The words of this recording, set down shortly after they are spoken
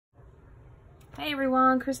Hey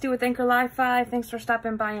everyone, Christy with Anchor Live 5. Thanks for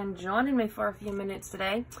stopping by and joining me for a few minutes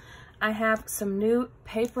today. I have some new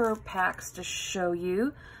paper packs to show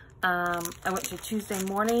you. I went to Tuesday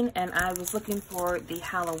morning and I was looking for the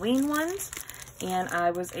Halloween ones, and I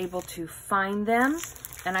was able to find them,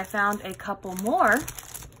 and I found a couple more.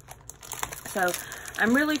 So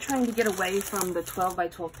I'm really trying to get away from the 12 by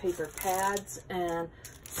 12 paper pads and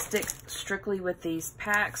stick strictly with these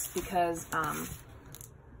packs because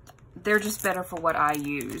they're just better for what I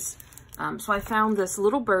use. So I found this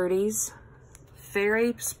Little Birdies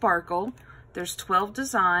Fairy Sparkle. There's 12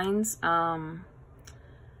 designs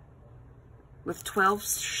with 12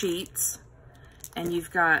 sheets, and you've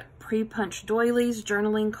got pre-punched doilies,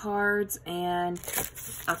 journaling cards, and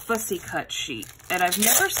a fussy cut sheet. And I've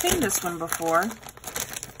never seen this one before,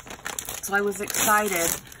 so I was excited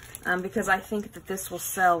because I think that this will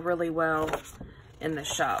sell really well in the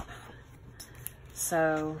shop.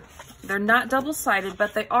 So they're not double-sided,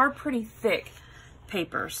 but they are pretty thick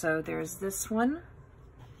paper. So there's this one.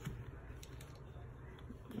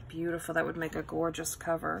 Beautiful. That would make a gorgeous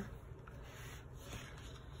cover.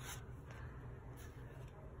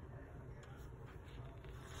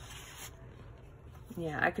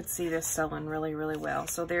 Yeah, I could see this selling really, really well.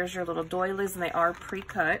 So there's your little doilies, and they are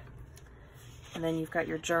pre-cut. And then you've got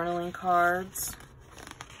your journaling cards.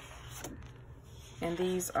 And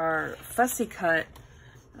these are fussy cut.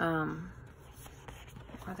 Are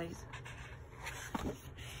they?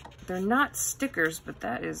 They're not stickers, but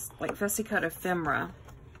that is like fussy cut ephemera.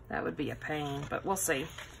 That would be a pain, but we'll see.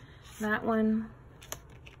 That one,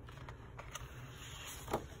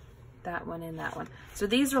 and that one. So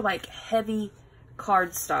these are like heavy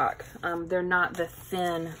cardstock. They're not the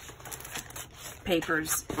thin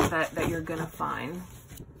papers that you're gonna find.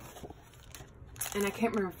 And I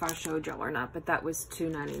can't remember if I showed y'all or not, but that was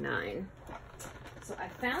 $2.99. So I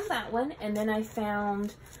found that one, and then I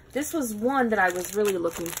found, this was one that I was really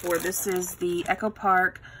looking for. This is the Echo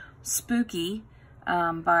Park Spooky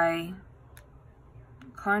by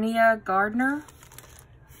Carnia Gardner,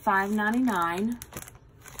 $5.99.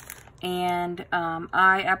 And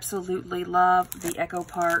I absolutely love the Echo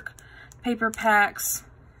Park paper packs.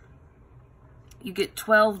 You get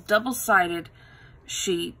 12 double-sided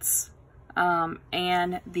sheets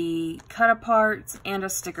and the cut-aparts and a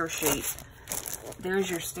sticker sheet. There's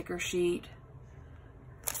your sticker sheet.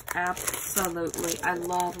 Absolutely. I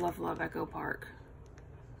love, love, love Echo Park.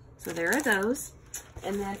 So there are those.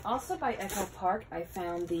 And then also by Echo Park, I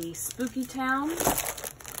found the Spooky Town,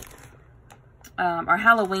 or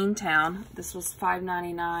Halloween Town. This was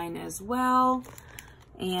 $5.99 as well.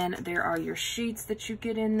 And there are your sheets that you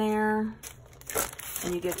get in there.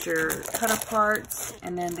 And you get your cut-aparts.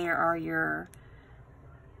 And then there are your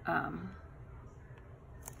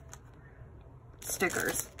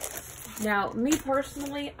stickers. Now, me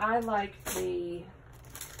personally, I like the,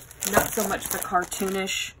 not so much the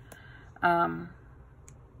cartoonish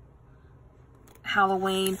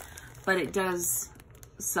Halloween, but it does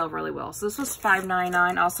sell really well. So this was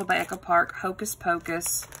 $5.99, also by Echo Park, Hocus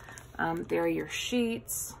Pocus. There are your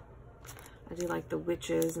sheets. I do like the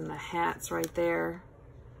witches and the hats right there.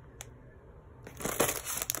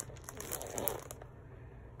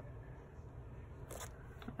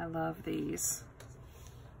 I love these.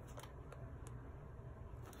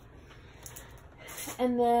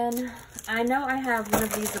 And then I know I have one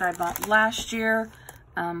of these that I bought last year,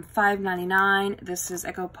 $5.99. This is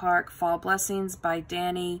Echo Park Fall Blessings by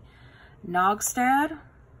Danny Nogstad.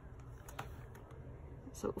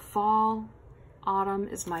 So fall, autumn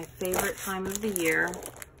is my favorite time of the year.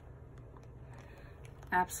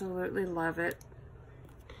 Absolutely love it.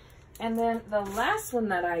 And then the last one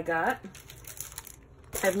that I got,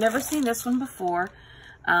 I've never seen this one before,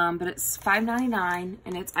 but it's $5.99,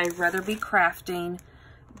 and it's I'd Rather Be Crafting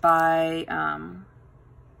by,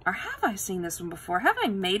 or have I seen this one before? Have I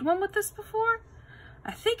made one with this before?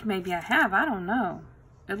 I think maybe I have. I don't know.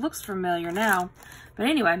 It looks familiar now. But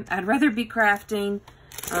anyway, I'd Rather Be Crafting.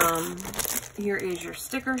 Here is your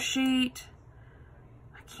sticker sheet.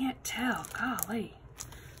 I can't tell. Golly.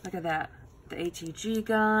 Look at that. The ATG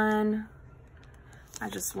gun. I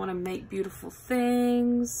just want to make beautiful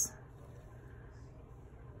things.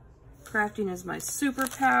 Crafting is my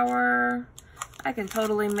superpower. I can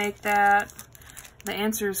totally make that. The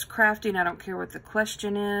answer is crafting. I don't care what the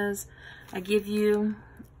question is. I give you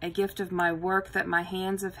a gift of my work that my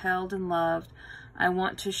hands have held and loved. I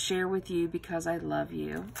want to share with you because I love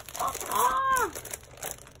you. Oh,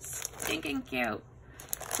 stinking cute.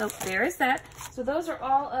 So there is that. So those are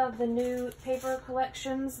all of the new paper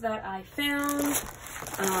collections that I found.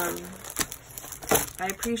 I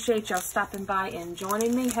appreciate y'all stopping by and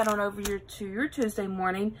joining me. Head on over to your Tuesday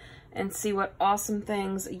morning and see what awesome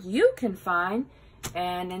things you can find.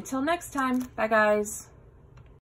 And until next time, bye guys.